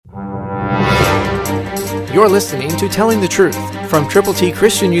You're listening to Telling the Truth from Triple T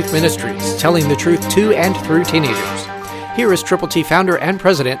Christian Youth Ministries, telling the truth to and through teenagers. Here is Triple T founder and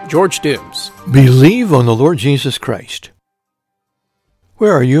president, George Dooms. Believe on the Lord Jesus Christ.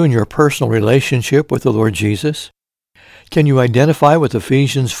 Where are you in your personal relationship with the Lord Jesus? Can you identify with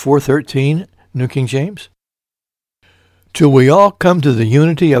Ephesians 4:13, New King James? Till we all come to the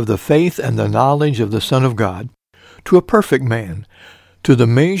unity of the faith and the knowledge of the Son of God, to a perfect man, to the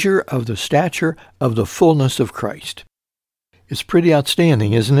measure of the stature of the fullness of Christ. It's pretty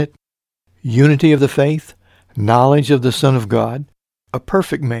outstanding, isn't it? Unity of the faith, knowledge of the Son of God, a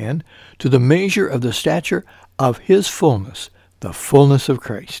perfect man, to the measure of the stature of His fullness, the fullness of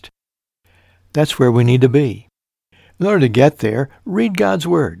Christ. That's where we need to be. In order to get there, read God's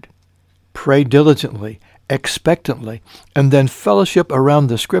Word. Pray diligently, expectantly, and then fellowship around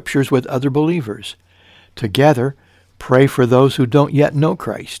the Scriptures with other believers. Together, pray for those who don't yet know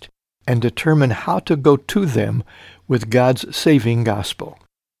Christ, and determine how to go to them with God's saving gospel.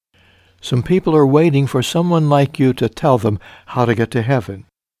 Some people are waiting for someone like you to tell them how to get to heaven.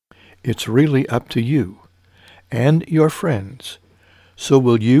 It's really up to you and your friends. So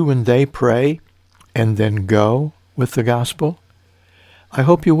will you and they pray and then go with the gospel? I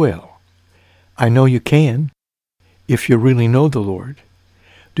hope you will. I know you can, if you really know the Lord.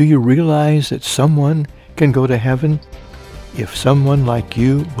 Do you realize that someone can go to heaven if someone like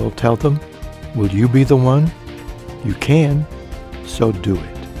you will tell them? Will you be the one? You can, so do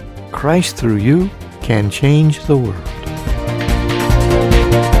it. Christ through you can change the world.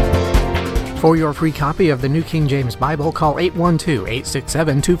 For your free copy of the New King James Bible, call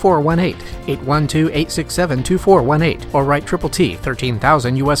 812-867-2418, 812-867-2418, or write Triple T,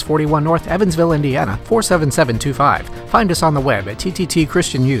 13,000 U.S. 41 North, Evansville, Indiana, 47725. Find us on the web at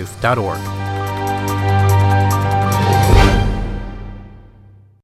tttchristianyouth.org.